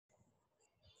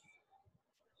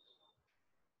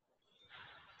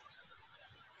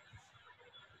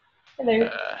Hello.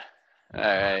 All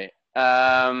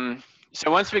right. So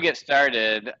once we get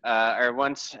started, or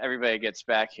once everybody gets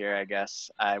back here, I guess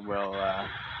I will.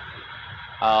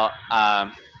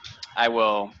 I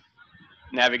will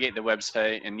navigate the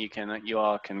website, and you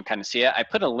all can kind of see it. I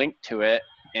put a link to it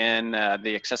in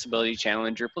the accessibility channel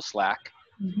in Drupal Slack.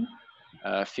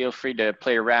 Mm-hmm. Feel free to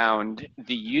play around.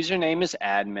 The username is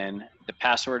admin. The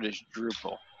password is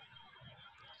Drupal.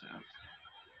 So,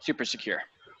 super secure.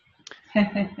 All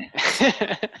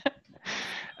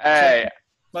right.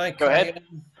 Mike, go ahead.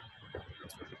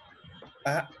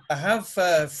 I have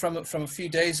from a few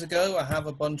days ago. I have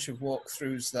a bunch of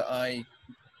walkthroughs that I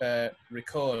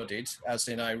recorded, as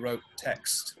in I wrote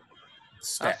text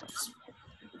steps,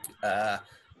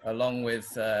 along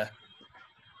with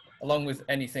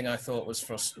anything I thought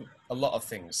was a lot of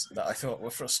things that I thought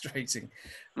were frustrating.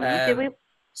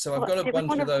 So I've got a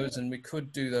bunch of those, and we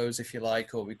could do those if you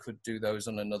like, or we could do those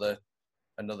on another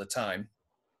time.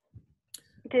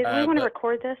 Did we want to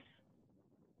record this?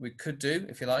 We could do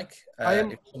if you like.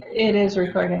 It is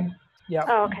recording. Yeah.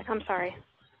 Oh, okay. I'm sorry.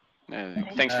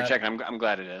 Thanks for checking. I'm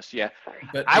glad it is. Yeah.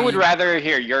 But I would rather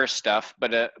hear your stuff,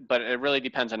 but it really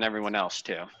depends on everyone else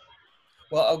too.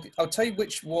 Well, I'll tell you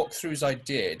which walkthroughs I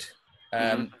did.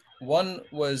 One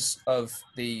was of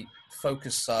the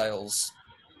focus styles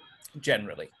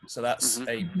generally. So that's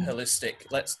a holistic,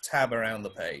 let's tab around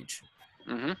the page.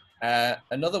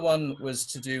 Another one was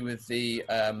to do with the,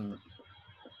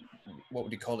 what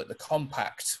would you call it? The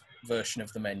compact version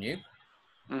of the menu.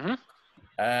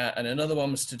 And another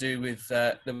one was to do with,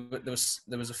 there was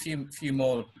a few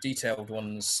more detailed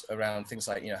ones around things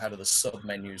like, how do the sub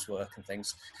menus work and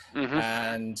things.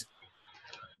 And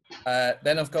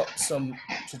then I've got some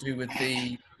to do with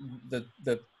the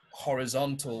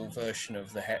horizontal version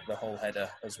of the whole header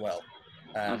as well.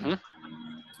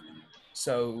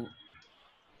 So,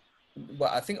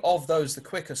 well, I think of those, the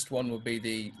quickest one would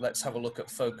be let's have a look at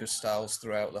focus styles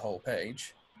throughout the whole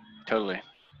page. Totally.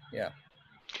 Yeah.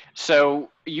 So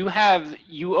you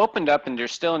opened up, and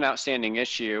there's still an outstanding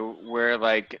issue where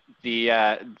like the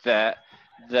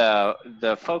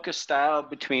focus style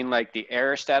between like the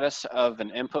error status of an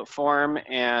input form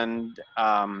and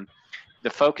the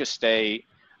focus state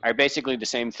are basically the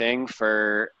same thing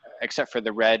except for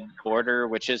the red border,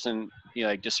 which isn't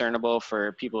like discernible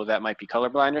for people that might be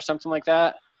colorblind or something like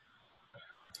that.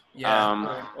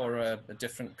 Yeah, or a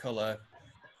different color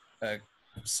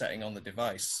setting on the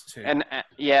device too. And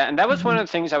and that was one of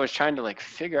the things I was trying to like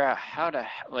figure out how to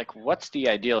what's the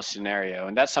ideal scenario,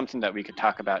 and that's something that we could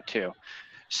talk about too.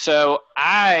 So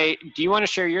do you want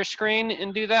to share your screen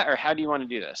and do that, or how do you want to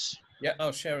do this? Yeah,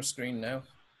 I'll share a screen now.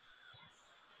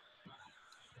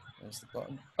 There's the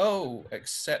button. Oh,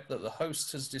 except that the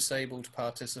host has disabled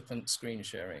participant screen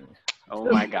sharing. Oh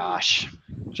my gosh.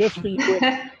 Just for you.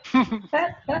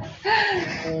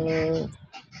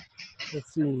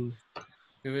 Let's see.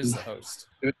 Who is the host?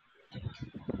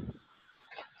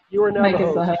 You are now Mike the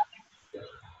is the host. host.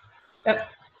 Yep,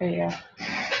 there you go.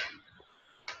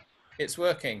 It's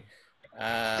working.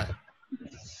 I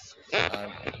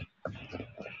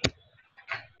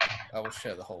will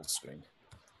share the whole screen.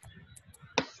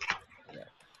 Yeah.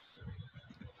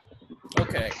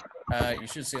 Okay. You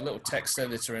should see a little text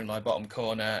editor in my bottom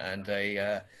corner and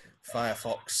a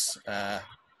Firefox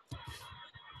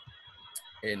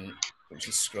which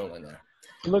is scrolling there.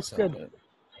 It looks good.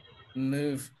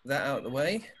 Move that out of the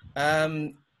way.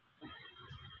 And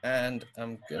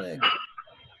I'm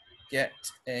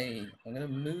gonna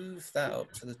move that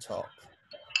up to the top,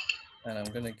 and I'm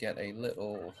gonna get a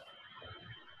little.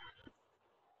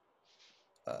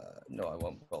 No, I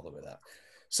won't bother with that.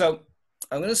 So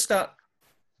I'm gonna start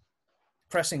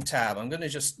pressing tab. I'm gonna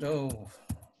just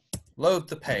load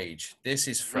the page. This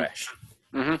is fresh.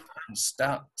 And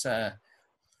start.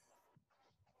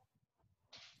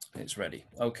 It's ready.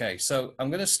 Okay, so I'm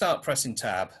going to start pressing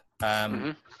tab.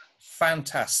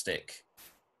 Fantastic.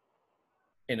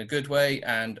 In a good way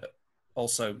and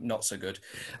also not so good.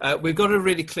 We've got a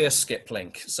really clear skip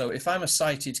link. So if I'm a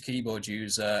sighted keyboard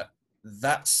user,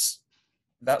 that's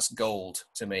gold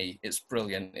to me. It's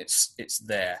brilliant. It's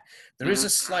there. There is a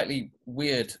slightly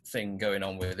weird thing going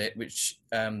on with it, which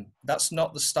that's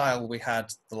not the style we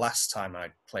had the last time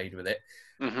I played with it.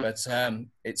 But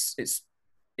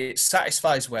it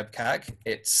satisfies WebCAG.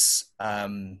 It's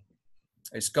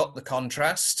got the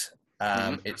contrast.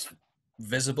 It's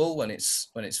visible when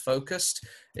it's focused.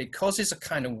 It causes a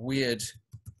kind of weird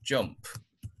jump.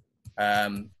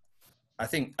 I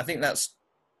think that's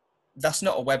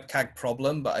not a WebCAG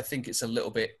problem, but I think it's a little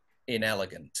bit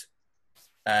inelegant.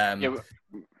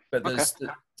 But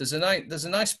there's a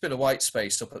nice bit of white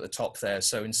space up at the top there.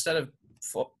 So instead of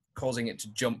causing it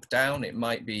to jump down. It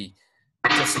might be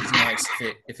just as nice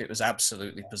if it was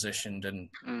absolutely positioned and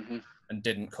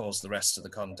didn't cause the rest of the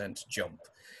content to jump.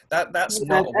 That's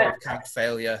not a webcam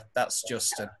failure. That's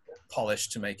just a polish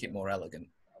to make it more elegant.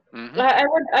 I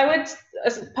would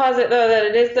posit though that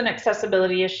it is an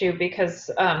accessibility issue because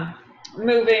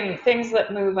moving things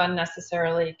that move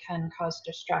unnecessarily can cause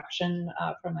distraction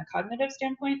from a cognitive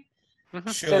standpoint.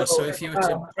 Sure. So if you were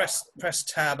to press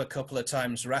tab a couple of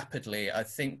times rapidly, I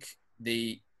think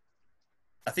it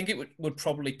would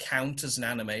probably count as an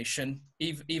animation,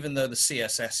 even though the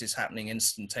CSS is happening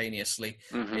instantaneously.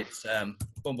 It's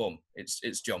boom, boom.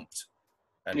 It's jumped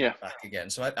and back again.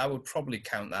 So I would probably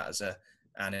count that as a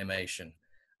animation.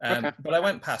 But I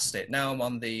went past it. Now I'm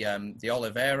on the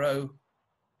Olivero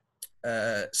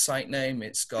site name.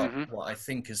 It's got what I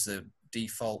think is the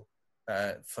default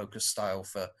focus style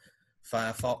for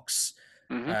Firefox.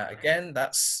 Again,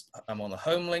 I'm on the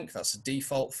home link. That's a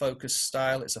default focus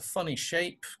style. It's a funny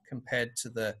shape compared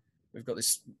to we've got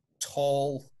this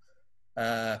tall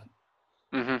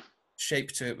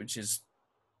shape to it, which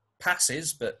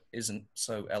passes, but isn't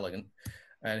so elegant.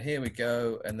 And here we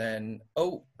go. And then,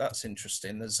 oh, that's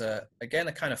interesting. There's again,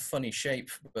 a kind of funny shape,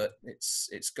 but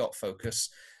it's got focus.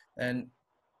 And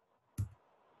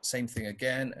same thing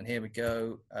again. And here we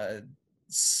go.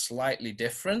 Slightly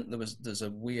different. There's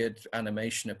a weird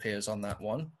animation appears on that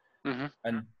one,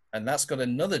 and that's got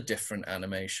another different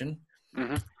animation.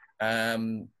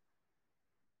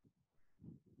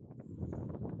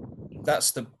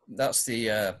 That's the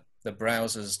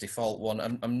browser's default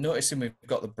one. I'm noticing we've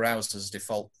got the browser's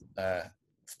default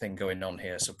thing going on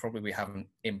here, so probably we haven't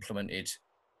implemented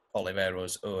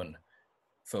Olivero's own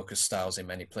focus styles in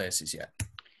many places yet.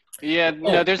 Yeah,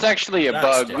 no, there's actually a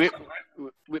bug.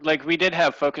 We did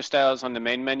have focus styles on the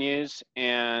main menus,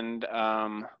 and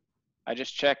I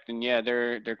just checked, and yeah,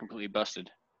 they're completely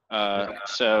busted.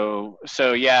 So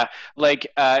yeah,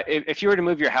 if you were to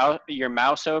move your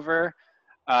mouse over,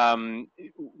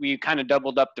 we kind of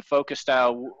doubled up the focus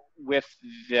style with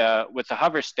the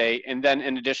hover state, and then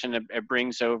in addition, it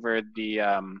brings over the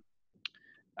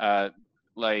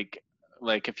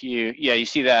if you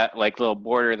see that little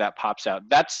border that pops out.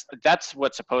 That's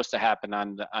what's supposed to happen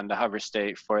on the hover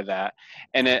state for that,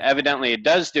 and evidently it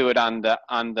does do it on the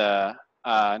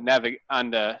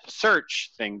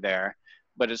search thing there,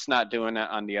 but it's not doing it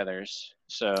on the others.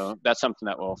 So that's something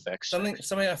that we'll fix.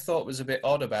 Something I thought was a bit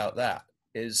odd about that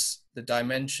is the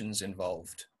dimensions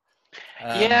involved.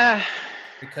 Yeah,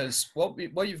 because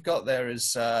what you've got there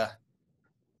is I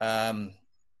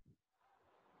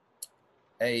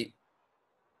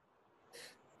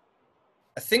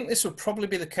think this would probably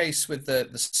be the case with the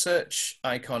search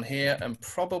icon here, and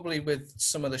probably with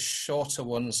some of the shorter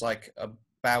ones like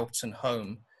about and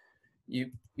home.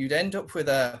 You'd end up with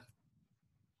a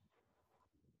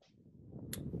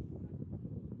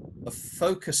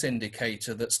focus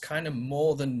indicator that's kind of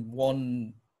more than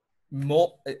one.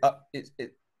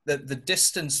 The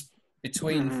distance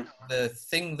between the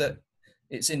thing that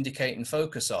it's indicating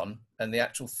focus on and the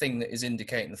actual thing that is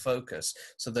indicating the focus.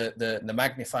 So the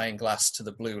magnifying glass to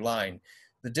the blue line,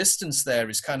 the distance there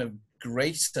is kind of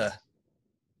greater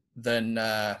than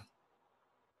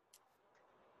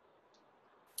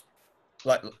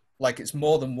like it's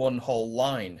more than one whole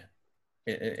line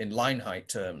in line height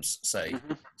terms, say.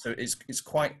 So it's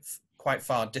quite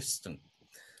far distant.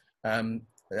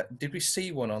 Did we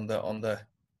see one on the?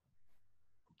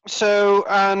 So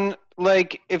on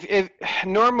if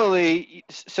normally,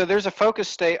 so there's a focus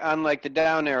state on the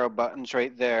down arrow buttons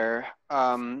right there.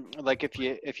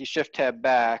 If you shift tab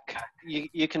back,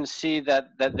 you can see that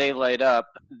they light up.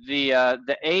 The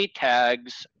A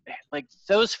tags,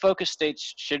 those focus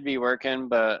states should be working,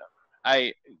 but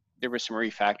there was some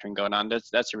refactoring going on.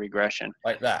 That's a regression.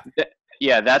 Like that.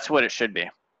 Yeah, that's what it should be.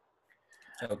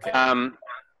 Okay.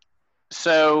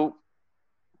 So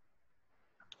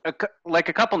a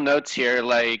couple notes here,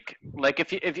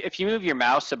 if you move your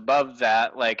mouse above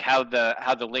that, how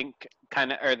the link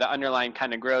kind of, or the underline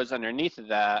kind of grows underneath of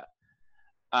that.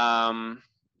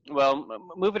 Well,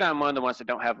 move it on one of the ones that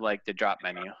don't have the drop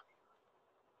menu.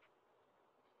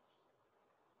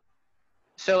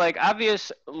 So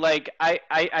obvious,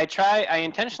 I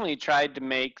intentionally tried to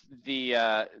make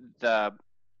the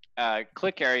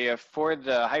click area for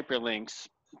the hyperlinks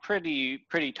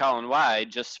pretty tall and wide,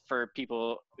 just for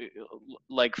people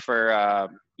for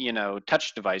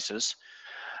touch devices.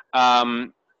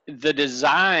 The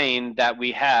design that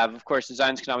we have, of course,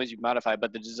 designs can always be modified,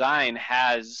 but the design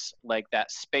has that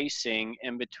spacing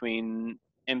in between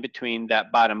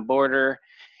that bottom border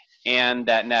and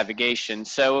that navigation.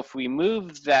 So if we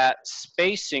move that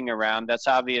spacing around, that's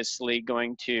obviously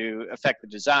going to affect the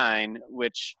design,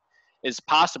 which is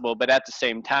possible, but at the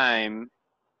same time,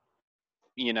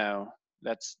 you know,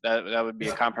 that would be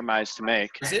a compromise to make.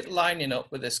 Is it lining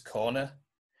up with this corner?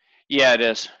 Yeah, it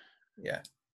is. Yeah,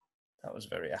 that was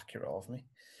very accurate of me.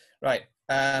 Right.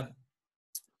 I'm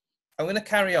going to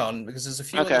carry on because there's a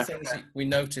few other things that we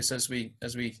notice as we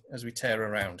tear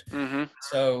around. Mm-hmm.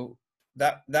 So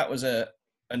that was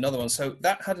another one. So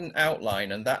that had an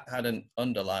outline, and that had an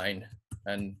underline,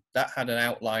 and that had an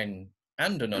outline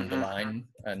and an underline,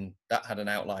 and that had an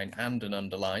outline and an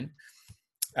underline.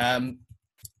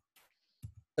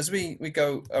 As we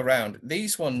go around,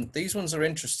 these ones are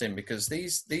interesting because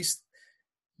these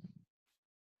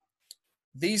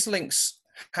links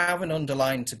have an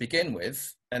underline to begin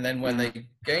with, and then when they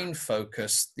gain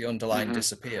focus, the underline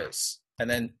disappears. And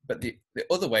then, but the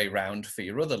other way around for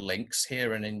your other links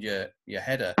here and in your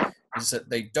header is that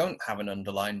they don't have an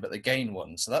underline, but they gain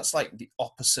one. So that's like the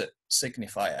opposite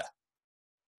signifier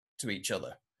to each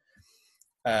other.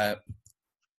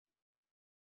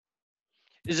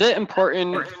 Is it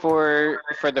important for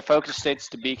the focus states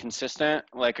to be consistent,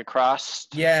 like across?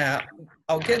 Yeah,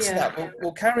 I'll get to that.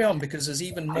 We'll carry on because there's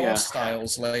even more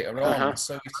styles later on.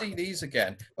 So we see these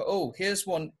again. But oh, here's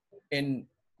one in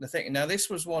the thing. Now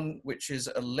this was one which is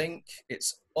a link.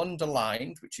 It's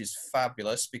underlined, which is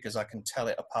fabulous because I can tell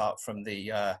it apart from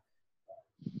the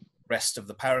rest of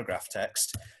the paragraph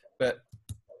text. But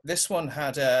this one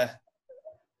had a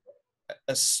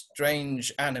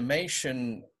strange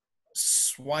animation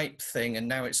swipe thing, and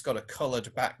now it's got a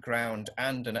colored background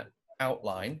and an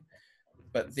outline.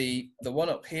 But the one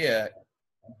up here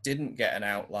didn't get an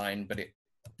outline, but it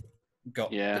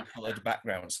got the colored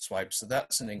background swipe. So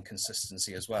that's an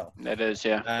inconsistency as well. It is,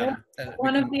 yeah.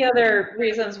 One of the other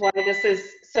reasons why this is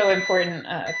so important,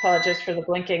 apologies for the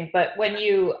blinking, but when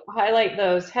you highlight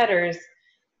those headers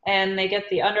and they get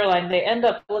the underline, they end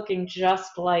up looking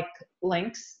just like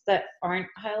links that aren't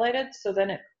highlighted. So then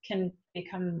it can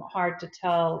become hard to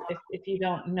tell if you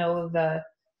don't know the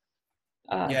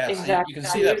exact. So you can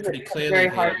see that pretty clearly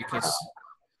here because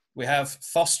we have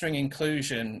fostering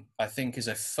inclusion, I think, is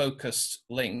a focused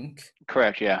link.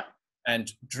 Correct, yeah.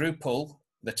 And Drupal,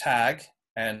 the tag,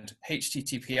 and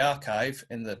HTTP archive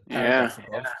in the paragraph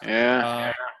above.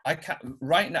 Yeah. I can't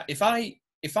right now.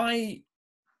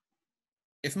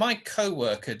 If my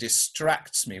coworker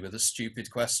distracts me with a stupid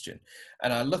question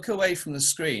and I look away from the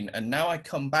screen and now I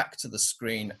come back to the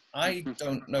screen, I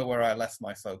don't know where I left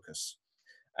my focus.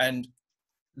 And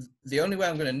the only way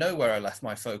I'm going to know where I left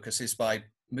my focus is by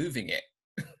moving it.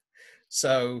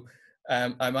 So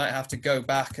I might have to go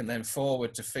back and then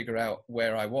forward to figure out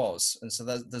where I was. And so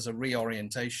there's a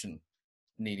reorientation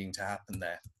needing to happen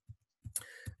there.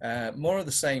 More of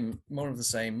the same.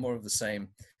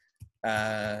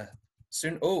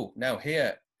 Soon. Oh, now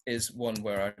here is one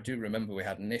where I do remember we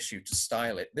had an issue to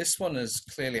style it. This one has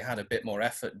clearly had a bit more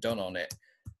effort done on it.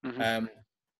 I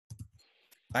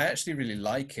actually really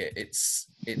like it.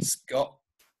 It's got,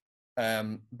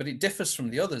 but it differs from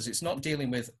the others. It's not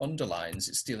dealing with underlines.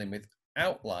 It's dealing with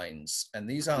outlines, and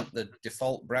these aren't the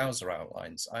default browser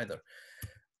outlines either.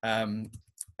 And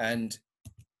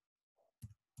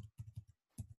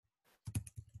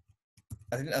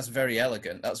I think that's very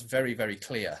elegant. That's very, very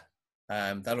clear.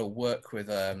 That'll work with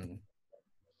the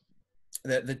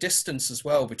distance as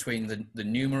well between the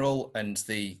numeral and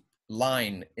the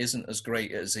line isn't as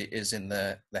great as it is in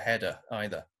the header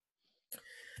either.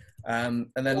 And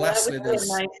then lastly, there's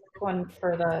a nice one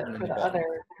for the other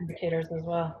indicators as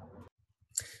well.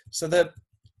 So the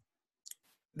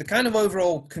kind of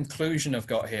overall conclusion I've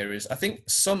got here is I think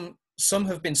some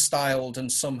have been styled and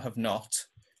some have not,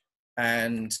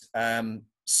 and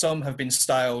some have been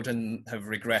styled and have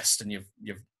regressed, and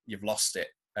you've lost it.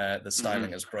 The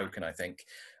styling has broken, I think.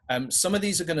 Some of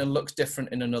these are going to look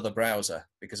different in another browser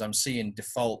because I'm seeing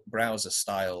default browser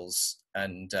styles,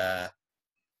 and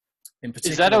in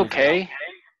particular, is that okay?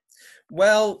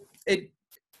 Well, it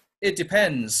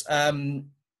depends.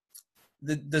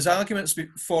 There's arguments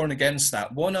for and against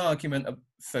that. One argument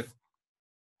for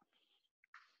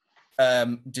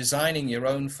designing your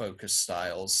own focus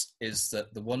styles is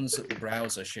that the ones that the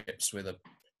browser ships with are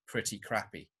pretty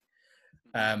crappy.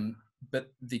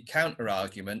 But the counter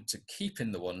argument to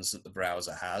keeping the ones that the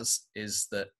browser has is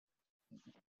that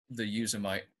the user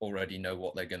might already know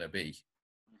what they're going to be.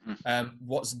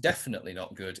 What's definitely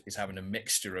not good is having a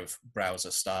mixture of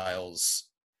browser styles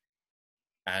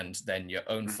and then your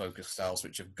own focus styles,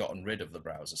 which have gotten rid of the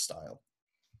browser style.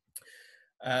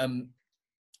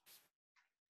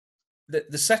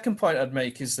 the second point I'd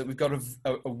make is that we've got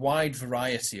a wide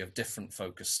variety of different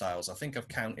focus styles. I think I've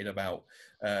counted about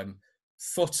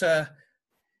footer,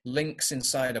 links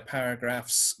inside of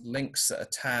paragraphs, links that are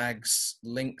tags,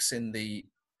 links in the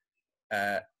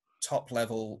top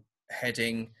level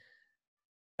heading,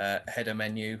 header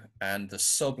menu, and the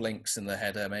sublinks in the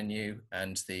header menu,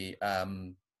 and the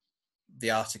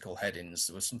article headings.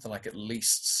 There was something like at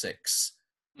least 6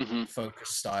 focus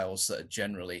styles that are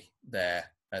generally there,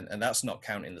 and that's not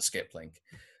counting the skip link.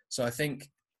 So I think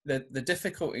that the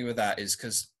difficulty with that is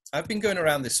because I've been going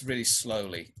around this really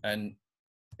slowly, and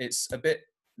it's a bit,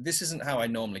 this isn't how I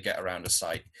normally get around a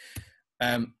site.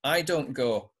 I don't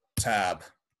go tab,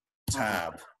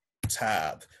 tab,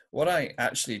 tab. What I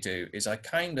actually do is I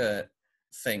kind of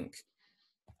think,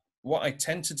 what I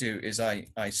tend to do is I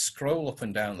scroll up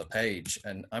and down the page,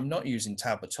 and I'm not using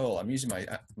tab at all. I'm using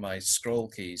my scroll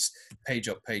keys, page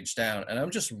up, page down, and I'm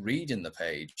just reading the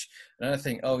page. And I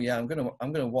think, oh yeah, I'm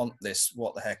gonna want this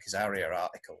what the heck is ARIA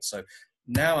article. So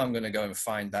now I'm gonna go and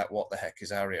find that what the heck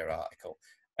is ARIA article.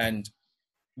 And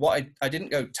what I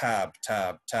didn't go tab,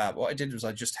 tab, tab. What I did was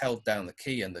I just held down the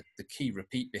key, and the key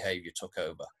repeat behavior took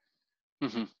over.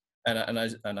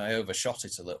 And I overshot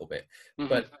it a little bit.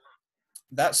 But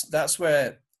that's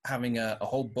where having a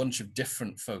whole bunch of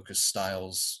different focus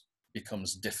styles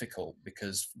becomes difficult,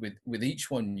 because with each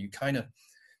one you kind of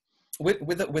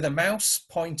with a mouse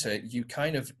pointer you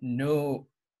kind of know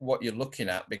what you're looking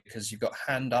at, because you've got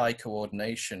hand-eye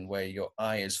coordination where your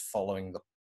eye is following the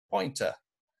pointer.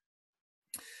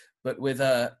 But with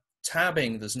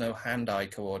tabbing, there's no hand-eye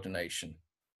coordination.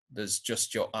 There's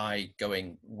just your eye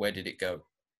going, where did it go?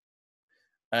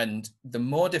 And the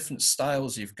more different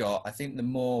styles you've got, I think the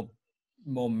more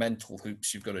mental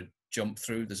hoops you've got to jump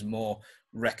through. There's more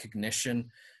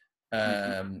recognition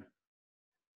of,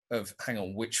 hang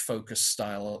on, which focus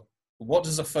style, what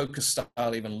does a focus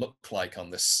style even look like on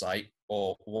this site?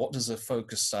 Or what does a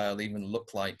focus style even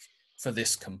look like for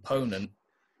this component?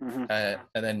 And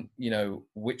then, you know,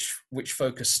 which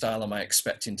focus style am I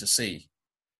expecting to see?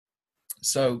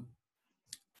 So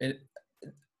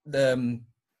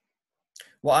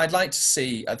what I'd like to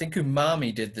see, I think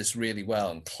Umami did this really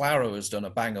well, and Claro has done a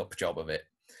bang-up job of it,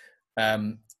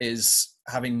 is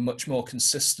having much more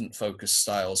consistent focus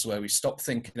styles where we stop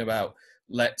thinking about,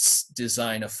 let's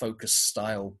design a focus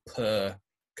style per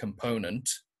component,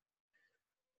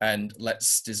 and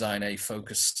let's design a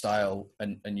focus style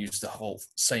and use the whole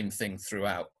same thing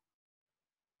throughout.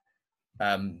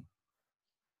 And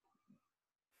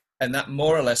that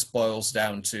more or less boils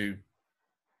down to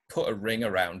put a ring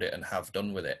around it and have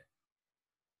done with it.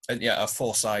 And yeah, a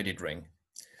 4-sided ring.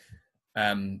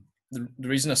 The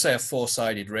reason I say a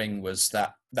 4-sided ring was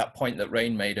that point that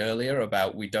Rain made earlier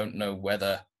about we don't know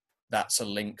whether that's a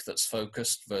link that's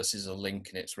focused versus a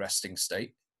link in its resting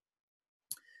state.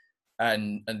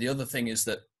 And the other thing is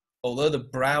that although the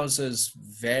browsers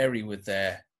vary with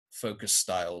their focus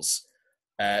styles,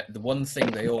 the one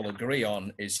thing they all agree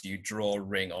on is you draw a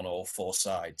ring on all 4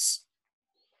 sides.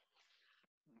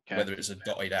 Okay. Whether it's a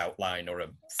dotted outline or a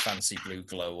fancy blue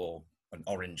glow or an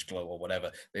orange glow or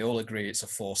whatever, they all agree it's a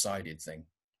 4-sided thing.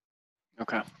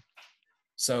 Okay.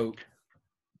 So,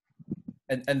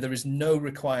 and there is no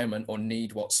requirement or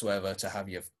need whatsoever to have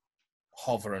your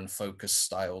hover and focus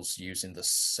styles using the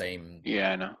same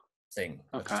thing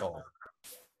at all.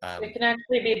 It can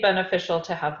actually be beneficial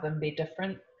to have them be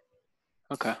different.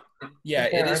 Okay. Yeah,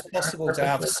 it is possible to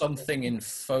have something in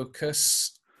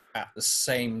focus at the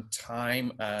same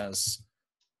time as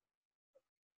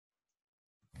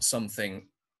something.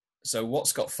 So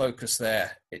what's got focus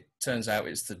there? It turns out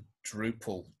it's the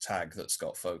Drupal tag that's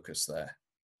got focus there.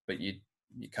 But you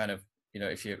kind of, you know,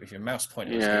 if your mouse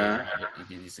pointer is here, you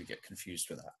can easily get confused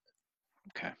with that.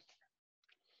 Okay.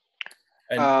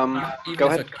 And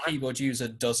even if a keyboard user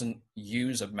doesn't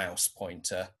use a mouse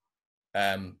pointer,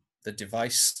 the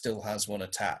device still has one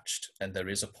attached, and there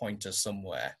is a pointer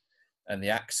somewhere. And the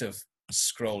act of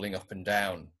scrolling up and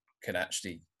down can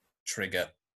actually trigger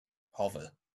hover.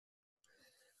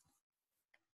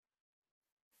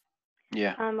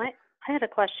 Yeah. I had a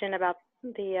question about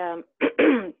the,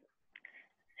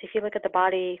 if you look at the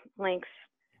body links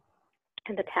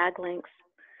and the tag links,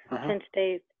 since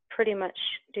they pretty much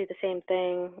do the same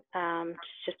thing,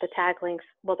 just the tag links,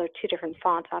 well, they're 2 different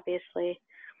fonts, obviously,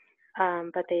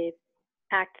 but they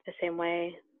act the same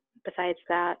way. Besides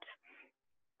that,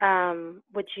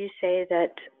 would you say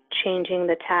that changing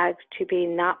the tags to be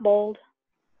not bold,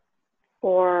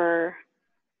 or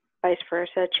vice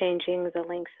versa, changing the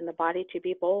links in the body to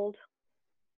be bold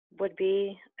would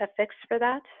be a fix for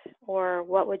that? Or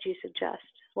what would you suggest?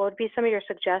 What would be some of your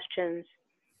suggestions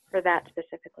for that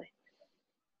specifically?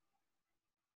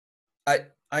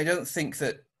 I don't think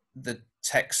that the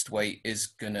text weight is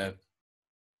gonna,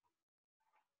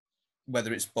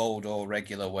 whether it's bold or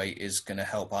regular weight, is gonna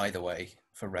help either way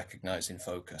for recognizing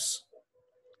focus.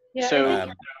 Yeah,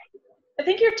 So I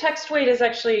think your text weight is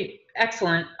actually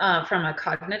excellent from a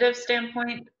cognitive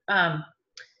standpoint,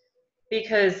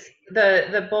 because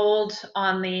the bold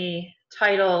on the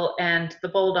title and the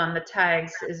bold on the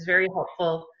tags is very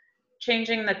helpful.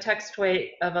 Changing the text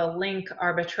weight of a link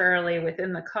arbitrarily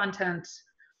within the content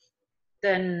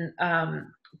then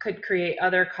could create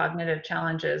other cognitive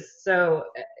challenges. So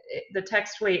the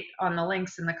text weight on the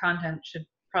links in the content should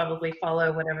probably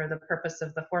follow whatever the purpose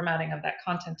of the formatting of that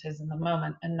content is in the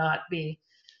moment, and not be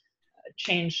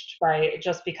changed by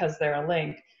just because they're a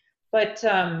link. But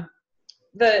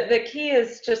the key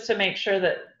is just to make sure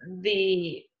that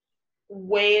the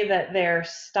way that they're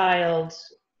styled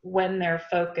when they're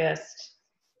focused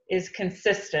is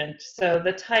consistent. So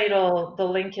the title, the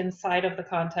link inside of the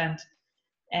content,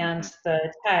 and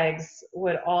the tags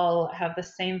would all have the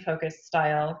same focus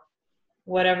style,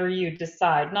 whatever you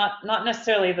decide. Not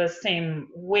necessarily the same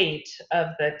weight of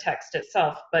the text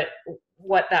itself, but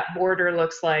what that border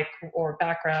looks like, or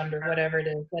background, or whatever it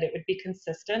is, that it would be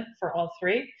consistent for all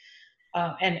three,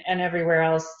 and everywhere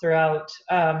else throughout.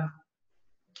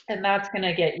 And that's going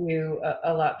to get you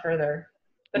a lot further.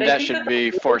 But I that think should that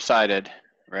be four-sided,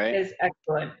 right? is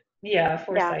excellent. Yeah,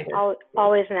 four-sided. Yeah,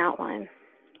 always an outline.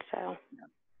 So,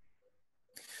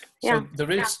 yeah. So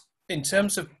there is, in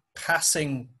terms of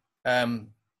passing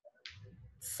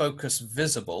focus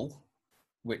visible,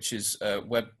 which is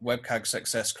WebCAG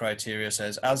success criteria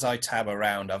says, as I tab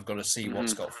around, I've got to see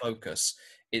what's got focus.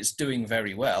 It's doing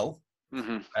very well.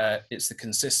 It's the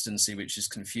consistency which is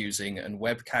confusing, and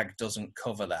WebCAG doesn't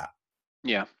cover that.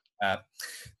 Yeah.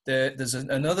 There's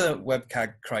another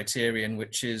WebCAG criterion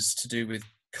which is to do with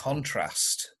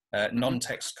contrast,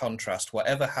 non-text contrast.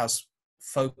 Whatever has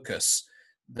focus,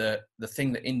 the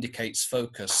thing that indicates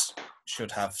focus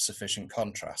should have sufficient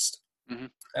contrast.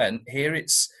 And here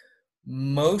it's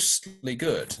mostly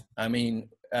good. I mean,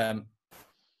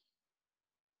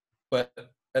 but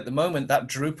at the moment that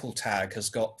Drupal tag has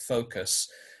got focus,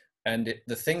 and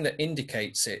the thing that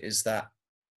indicates it is that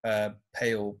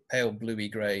pale bluey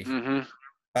gray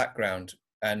background.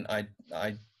 And I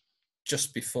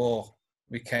just before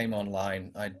we came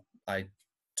online, I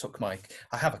took I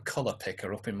have a color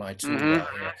picker up in my toolbar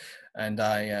here, and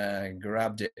I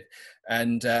grabbed it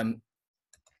and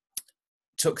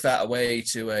took that away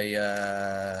to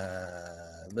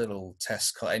a little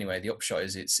test. Anyway, the upshot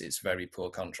is it's very poor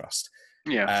contrast.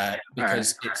 Yeah.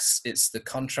 Because it's the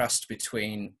contrast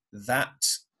between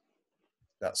that's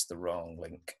the wrong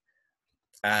link.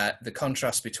 The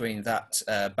contrast between that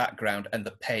background and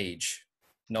the page,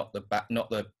 not the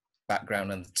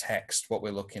background and the text. What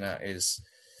we're looking at is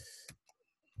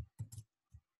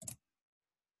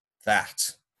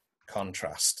that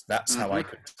contrast. That's how I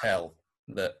could tell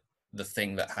that the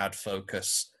thing that had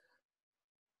focus,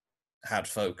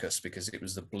 because it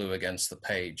was the blue against the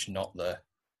page, not the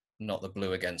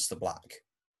blue against the black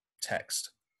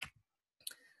text.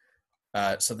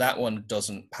 So that one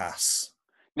doesn't pass.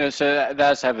 No, so that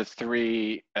does have a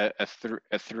 3-1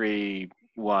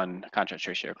 contrast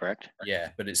ratio, correct?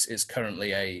 Yeah, but it's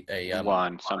currently a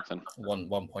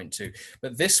 1.2.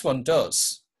 But this one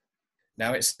does.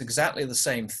 Now it's exactly the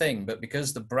same thing, but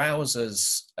because the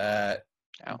browser's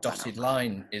dotted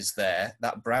line is there,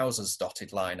 that browser's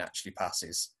dotted line actually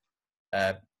passes.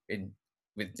 In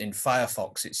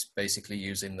Firefox, it's basically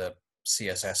using the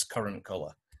CSS current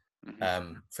color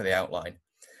for the outline.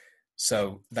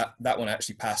 So that one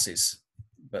actually passes,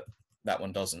 but that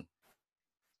one doesn't.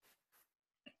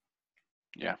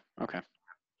 Yeah. Okay.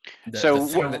 The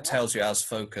thing that tells you as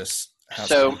focus has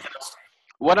focus.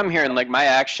 What I'm hearing, like my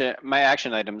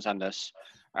action items on this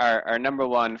are number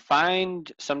one,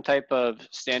 find some type of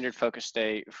standard focus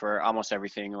state for almost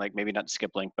everything, like maybe not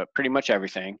skip link, but pretty much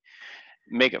everything.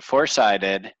 Make it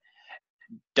four-sided.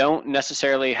 Don't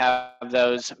necessarily have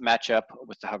those match up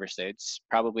with the hover states.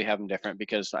 Probably have them different,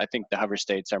 because I think the hover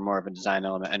states are more of a design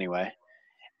element anyway.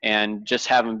 And just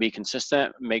have them be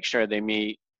consistent. Make sure they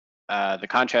meet the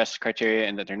contrast criteria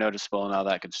and that they're noticeable and all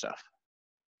that good stuff.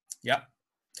 Yep.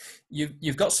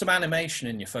 You've got some animation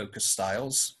in your focus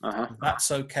styles. That's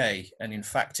okay, and in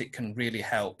fact it can really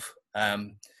help.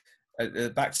 Back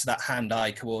to that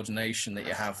hand-eye coordination that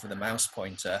you have with a mouse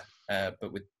pointer,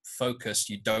 but with focus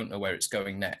you don't know where it's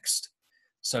going next.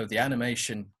 So the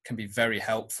animation can be very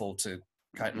helpful to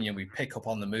we pick up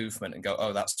on the movement and go,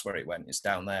 oh, that's where it went, it's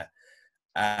down there.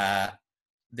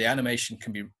 The animation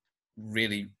can be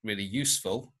really, really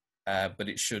useful, but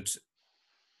it shouldn't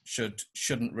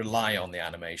rely on the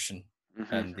animation.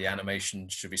 and the animation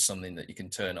should be something that you can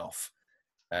turn off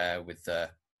with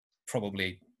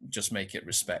probably just make it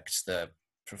respect the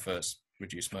prefers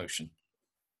reduced motion.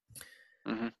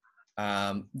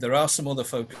 There are some other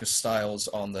focus styles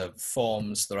on the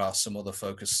forms. There are some other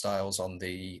focus styles on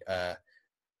the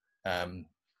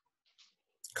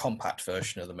compact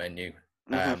version of the menu.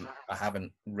 I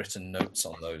haven't written notes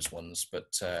on those ones,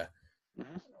 but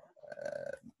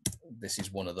this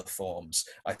is one of the forms.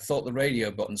 I thought the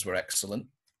radio buttons were excellent.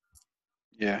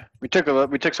 Yeah, we took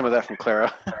some of that from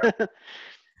Clara.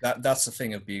 That's a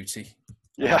thing of beauty.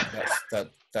 Yeah,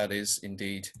 that is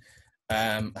indeed.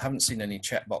 I haven't seen any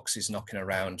checkboxes knocking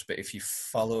around, but if you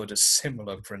followed a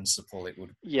similar principle, it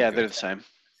would. Yeah, they're the same.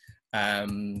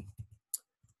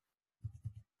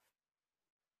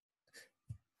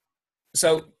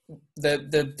 So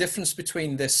the difference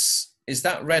between this, is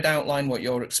that red outline what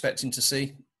you're expecting to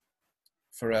see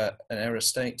for an error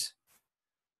state,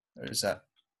 or is that?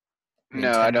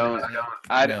 No, I don't.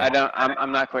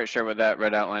 I'm not quite sure what that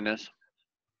red outline is.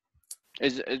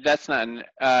 That's not an,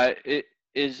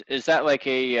 is that like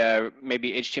a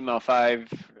maybe HTML5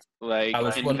 like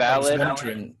invalid? I was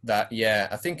wondering that. Yeah,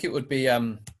 I think it would be.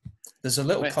 There's a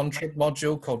little contrib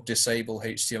module called disable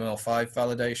HTML5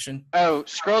 validation. Oh,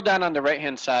 scroll down on the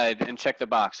right-hand side and check the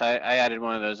box. I added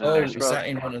one of those in there. Is that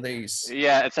in one of these?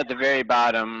 Yeah, it's at the very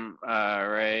bottom,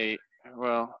 right.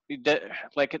 Well, the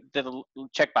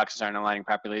checkboxes aren't aligning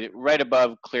properly. Right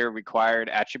above clear required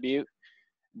attribute,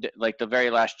 like the very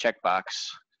last checkbox.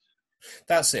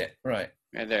 That's it, right.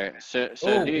 Right there. So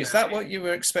is that what you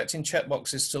were expecting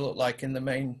checkboxes to look like in the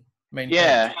main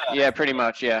Yeah, page? yeah, pretty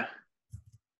much, yeah.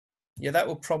 Yeah, that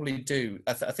will probably do.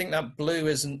 I think that blue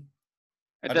isn't.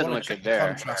 It doesn't look good there.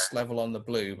 Contrast level on the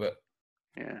blue, but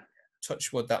yeah,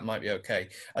 touch wood, that might be okay.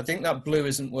 I think that blue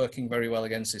isn't working very well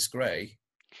against this grey.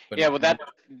 But yeah, well,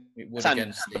 it would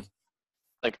against the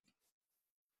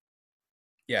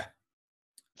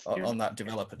on that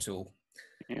developer tool.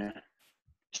 Yeah.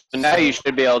 So now you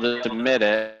should be able to submit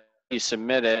it. You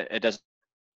submit it, it doesn't.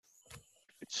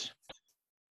 It's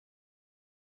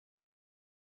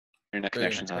internet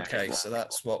connections. Okay, so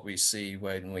that's what we see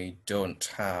when we don't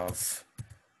have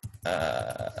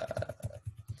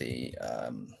the.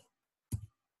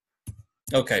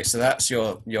 Okay, so that's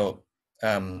your.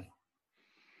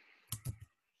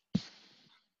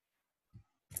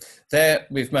 There,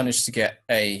 we've managed to get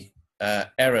a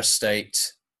error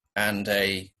state and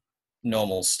a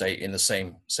normal state in the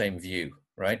same view,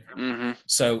 right?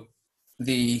 So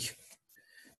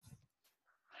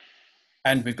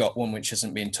and we've got one which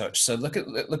hasn't been touched. So look at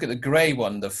the grey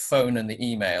one, the phone and the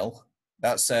email.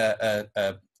 That's a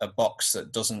box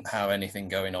that doesn't have anything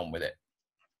going on with it.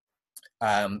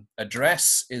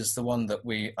 Address is the one that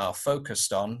we are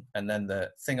focused on, and then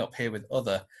the thing up here with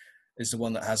other is the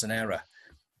one that has an error.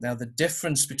 Now, the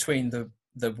difference between the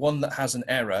one that has an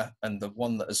error and the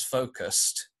one that is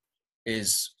focused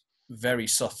is very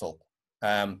subtle.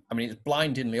 I mean, it's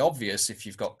blindingly obvious if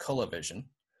you've got color vision.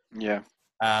 Yeah.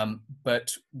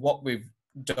 But what we've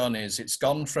done is it's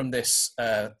gone from this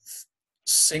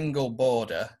single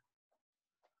border,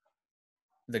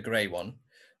 the grey one,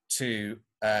 to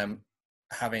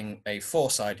having a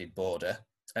four-sided border,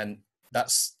 and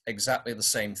that's exactly the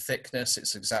same thickness.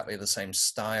 It's exactly the same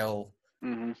style.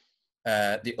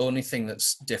 The only thing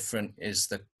that's different is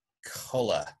the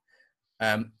color.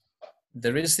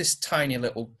 There is this tiny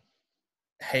little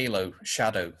halo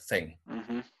shadow thing.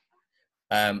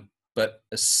 But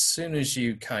as soon as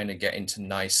you kind of get into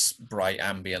nice bright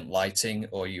ambient lighting,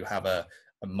 or you have a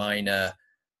minor,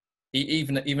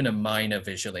 even a minor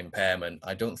visual impairment,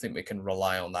 I don't think we can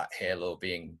rely on that halo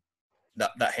being,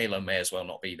 that halo may as well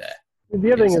not be there.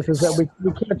 The other thing is that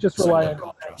we can't just rely on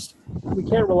contrast. We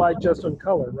can't rely just on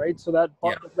color, right? So that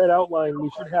red outline, we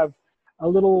should have a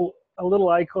little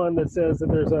icon that says that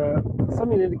there's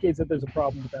something that indicates that there's a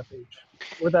problem with that page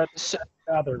or that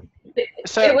other.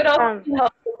 So it would also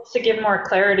help to give more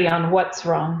clarity on what's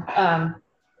wrong.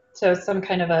 So some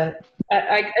kind of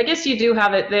I guess you do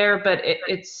have it there, but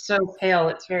it's so pale,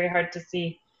 it's very hard to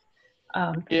see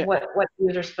what the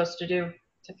user's supposed to do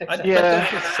to fix it. I'd go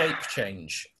for a shape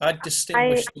change. I'd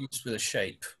distinguish these with a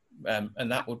shape,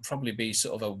 and that would probably be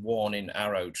sort of a warning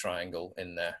arrow triangle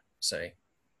in there, say.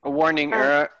 A warning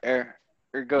arrow,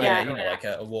 go ahead. Yeah, like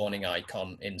a warning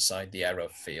icon inside the arrow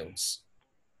fields.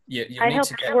 I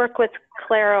helped work with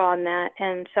Claro on that,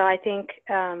 and so I think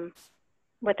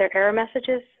with their error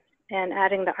messages and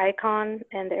adding the icon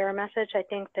and the error message, I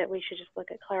think that we should just look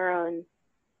at Claro and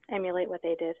emulate what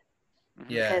they did.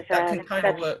 Yeah, that can kind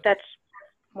of work. That's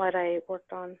what I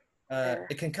worked on. there.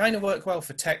 It can kind of work well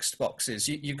for text boxes.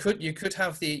 You could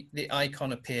have the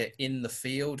icon appear in the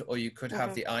field, or you could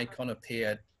have the icon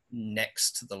appear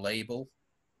next to the label.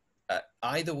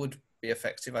 Either would be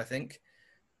effective, I think,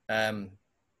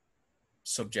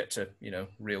 subject to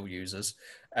real users.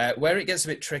 Where it gets a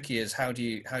bit tricky is how do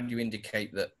you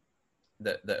indicate that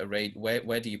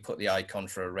where do you put the icon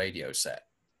for a radio set?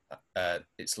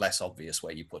 It's less obvious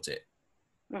where you put it.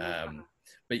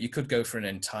 But you could go for an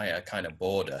entire kind of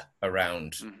border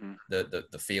around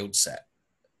the field set.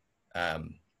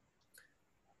 And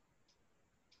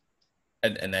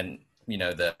then,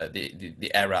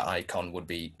 the error icon would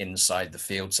be inside the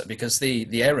field set, because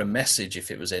the error message,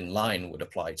 if it was in line, would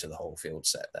apply to the whole field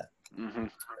set there.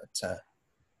 But,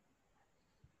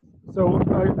 so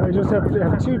I just have to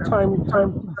have two time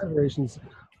considerations.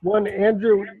 One,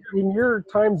 Andrew, in your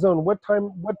time zone, what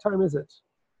time is it?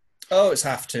 Oh, it's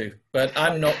 2:30, but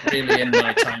I'm not really in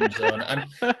my time zone.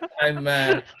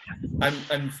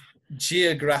 I'm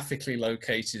geographically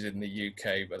located in the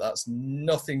UK, but that's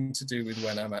nothing to do with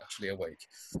when I'm actually awake.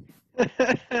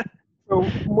 So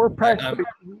more practically,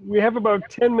 we have about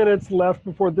 10 minutes left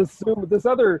before this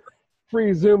other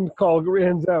free Zoom call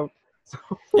ends out. So,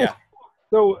 yeah.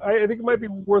 So I think it might be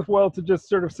worthwhile to just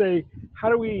sort of say, how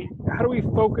do we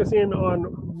focus in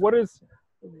on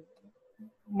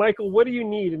Michael, what do you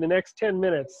need in the next 10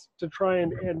 minutes to try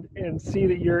and see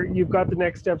that you've got the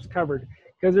next steps covered?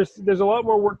 Because there's a lot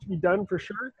more work to be done for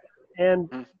sure, and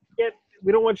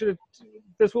we don't want you to.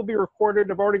 This will be recorded.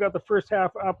 I've already got the first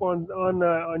half up on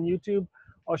YouTube.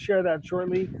 I'll share that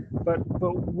shortly. But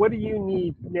what do you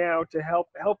need now to help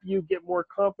you get more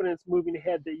confidence moving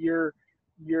ahead that you're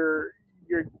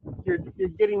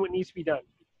getting what needs to be done?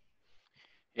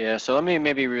 Yeah, so let me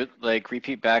maybe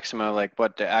repeat back some of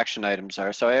what the action items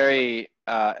are. So I already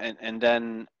and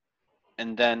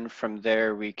then from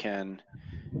there we can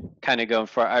kind of go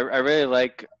for. I really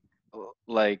like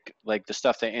the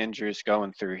stuff that Andrew's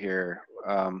going through here.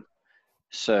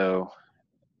 So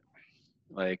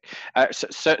my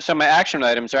action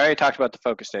items. I already talked about the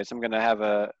focus states. I'm going to have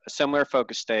a similar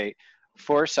focus state,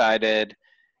 4-sided.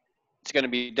 It's going to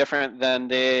be different than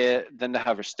the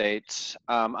hover states.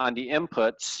 On the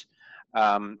inputs,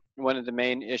 one of the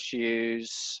main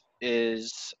issues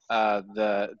is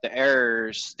the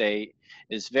error state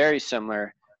is very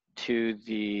similar to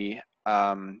the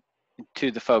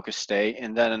focus state.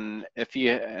 And then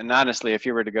honestly, if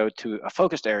you were to go to a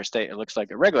focused error state, it looks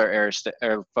like a regular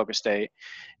error focus state,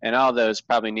 and all those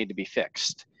probably need to be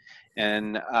fixed.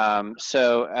 And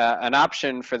so an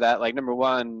option for that, number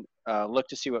one, look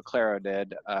to see what Claro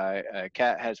did.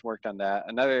 Kat has worked on that.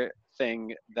 Another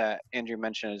thing that Andrew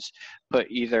mentioned is put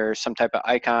either some type of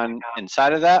icon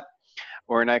inside of that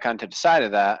or an icon to the side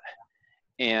of that.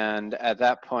 And at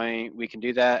that point, we can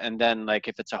do that. And then,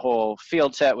 if it's a whole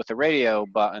field set with a radio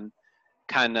button,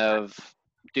 kind of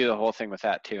do the whole thing with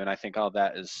that too. And I think all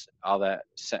that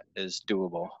set is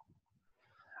doable.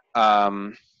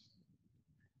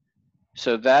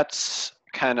 So that's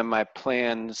kind of my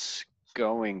plans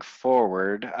going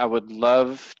forward. I would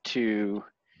love to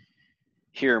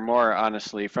hear more,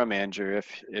 honestly, from Andrew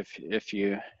if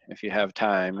you have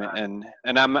time, and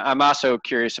I'm also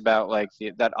curious about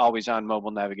that always on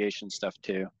mobile navigation stuff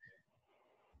too.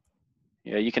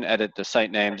 Yeah, you can edit the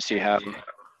site name to see how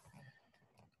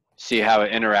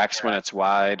it interacts when it's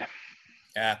wide.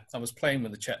 Yeah, I was playing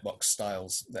with the checkbox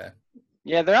styles there.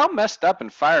 Yeah, they're all messed up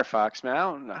in Firefox, man.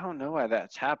 I don't know why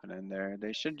that's happening there.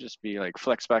 They should just be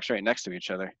flexbox right next to each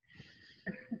other.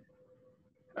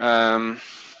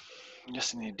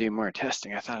 Just need to do more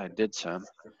testing. I thought I did some.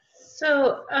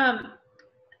 So,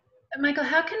 Michael,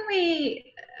 how can we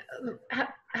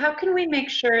make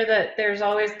sure that there's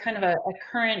always kind of a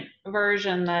current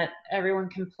version that everyone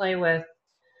can play with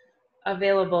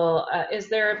available? Is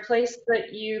there a place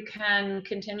that you can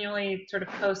continually sort of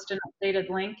post an updated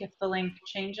link if the link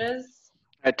changes?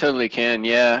 I totally can,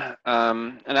 yeah.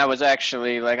 And I was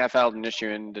actually I filed an issue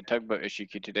in the Tugboat issue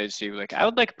queue today to see I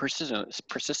would like a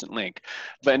persistent link.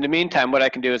 But in the meantime, what I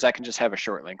can do is I can just have a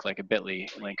short link, like a bit.ly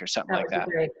link or something like that.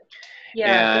 Great.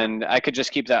 Yeah. And I could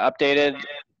just keep that updated.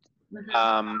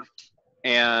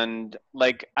 And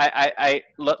I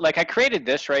created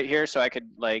this right here so I could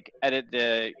edit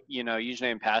the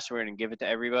username and password and give it to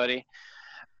everybody.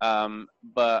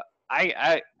 But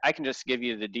I can just give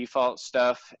you the default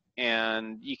stuff,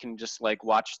 and you can just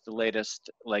watch the latest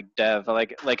dev.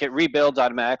 It rebuilds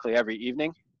automatically every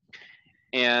evening,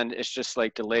 and it's just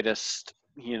the latest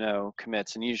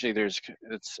commits. And usually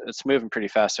it's moving pretty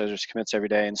fast, so there's commits every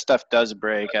day, and stuff does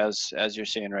break as you're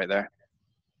seeing right there.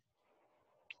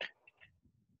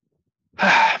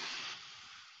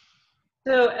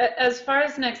 So as far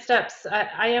as next steps,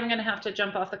 I am going to have to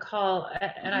jump off the call,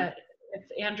 and if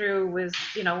Andrew was,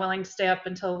 willing to stay up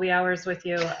until wee hours with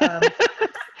you, that's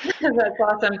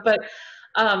awesome. But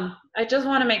I just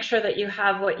want to make sure that you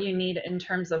have what you need in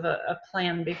terms of a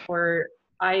plan before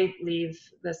I leave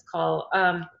this call.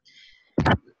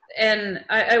 And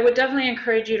I would definitely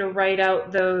encourage you to write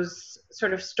out those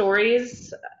sort of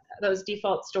stories, those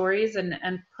default stories,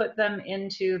 and put them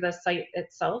into the site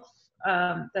itself,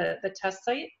 the test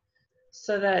site,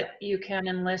 so that you can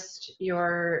enlist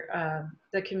your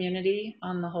the community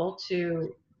on the whole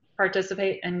to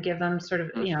participate and give them sort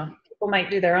of, people might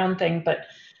do their own thing, but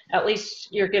at least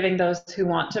you're giving those who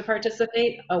want to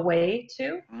participate a way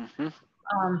to.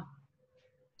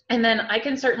 And then I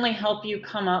can certainly help you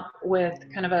come up with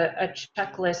kind of a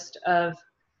checklist of,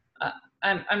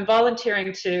 I'm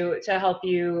volunteering to help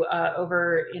you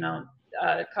over,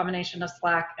 a combination of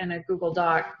Slack and a Google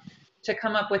Doc to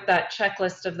come up with that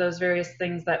checklist of those various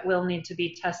things that will need to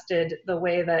be tested the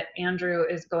way that Andrew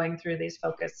is going through these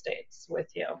focus states with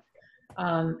you.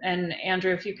 And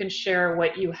Andrew, if you can share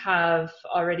what you have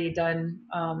already done,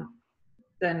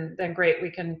 then great.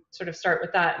 We can sort of start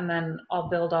with that, and then I'll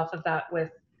build off of that with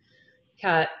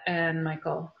Kat and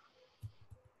Michael.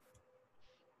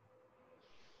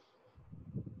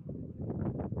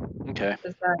 Okay.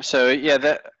 So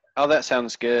yeah, all that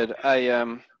sounds good.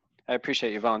 I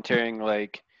appreciate you volunteering.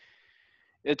 Like,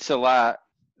 it's a lot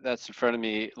that's in front of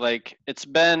me. Like, it's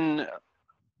been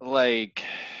like,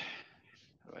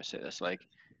 how do I say this? Like,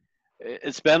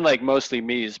 it's been like mostly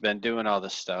me who's been doing all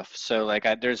this stuff. So like,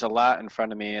 there's a lot in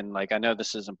front of me, and like, I know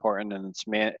this is important, and it's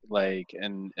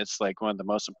and it's like one of the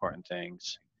most important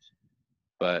things.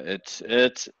 But it's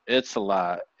a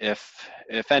lot.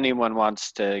 If anyone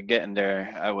wants to get in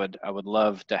there, I would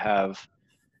love to have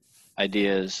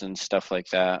ideas and stuff like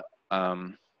that.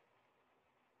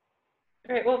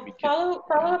 Great. Well, follow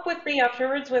up with me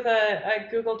afterwards with a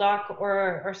Google Doc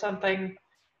or something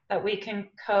that we can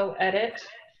co-edit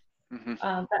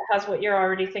that has what you're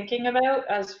already thinking about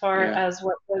as far as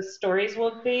what those stories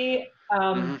will be,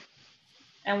 and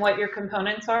what your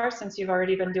components are, since you've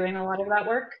already been doing a lot of that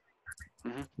work.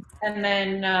 And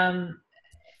then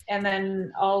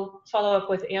I'll follow up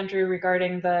with Andrew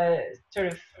regarding the sort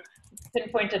of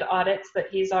pinpointed audits that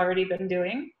he's already been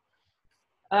doing,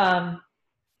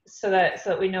 so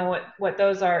that we know what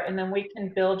those are, and then we can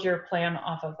build your plan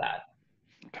off of that.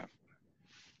 Okay.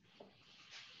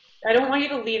 I don't want you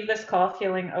to leave this call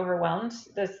feeling overwhelmed.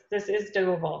 This is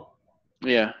doable.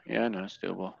 Yeah, I know it's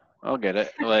doable. I'll get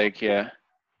it. Like, yeah.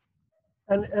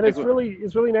 And it's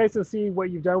really nice to see what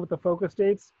you've done with the focus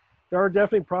states. There are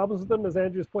definitely problems with them, as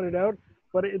Andrew's pointed out,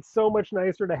 but it's so much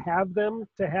nicer to have them,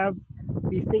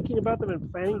 be thinking about them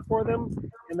and planning for them.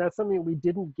 And that's something we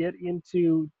didn't get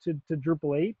into to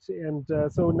Drupal 8. And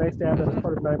so nice to have that as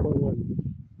part of 9.1.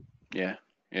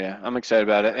 Yeah, I'm excited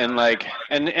about it. And like,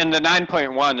 and the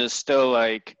 9.1 is still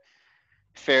like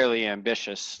fairly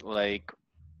ambitious. Like,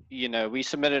 we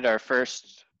submitted our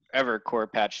first ever core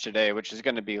patch today, which is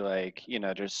going to be like,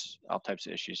 there's all types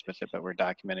of issues with it, but we're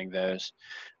documenting those.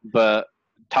 But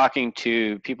talking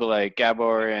to people like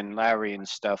Gabor and Larry and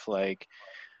stuff, like,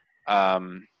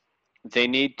 they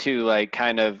need to like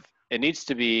it needs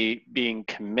to be being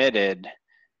committed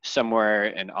somewhere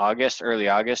in August, early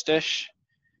August-ish,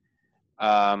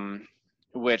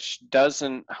 which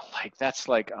doesn't, like, that's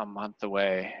like a month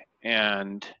away.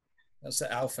 And that's the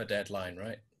alpha deadline,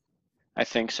 right? I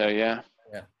think so, yeah.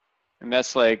 Yeah. And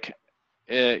that's like,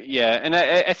 and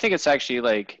I think it's actually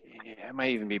like, it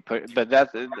might even be put, but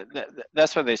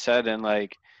that's what they said. And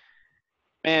like,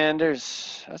 man,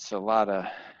 there's a lot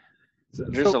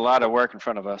of work in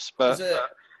front of us. But there's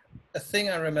a thing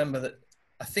I remember that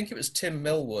I think it was Tim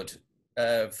Millwood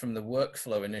from the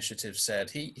Workflow Initiative said.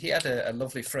 He had a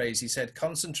lovely phrase. He said,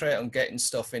 "Concentrate on getting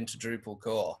stuff into Drupal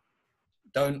core.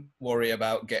 Don't worry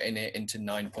about getting it into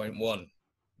 9.1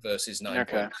 versus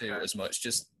 9.2 as much.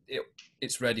 Just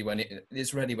it's ready when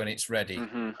it's ready."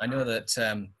 I know that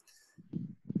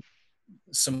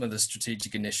some of the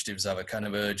strategic initiatives have a kind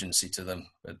of urgency to them,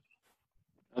 but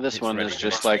this one is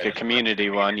just like a community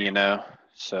one,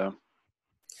 so.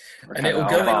 And it'll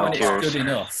go in when it's good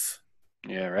enough.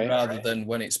 Yeah, right. Rather than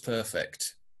when it's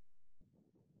perfect.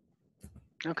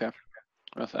 Okay.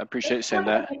 Well, I appreciate you saying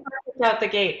that. Out the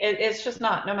gate, it's just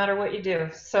not, no matter what you do.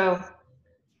 So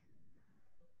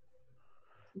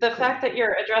the fact that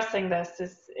you're addressing this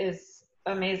is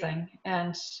amazing.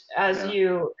 And as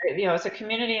as a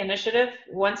community initiative,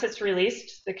 once it's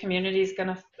released, the community is going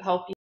to help you.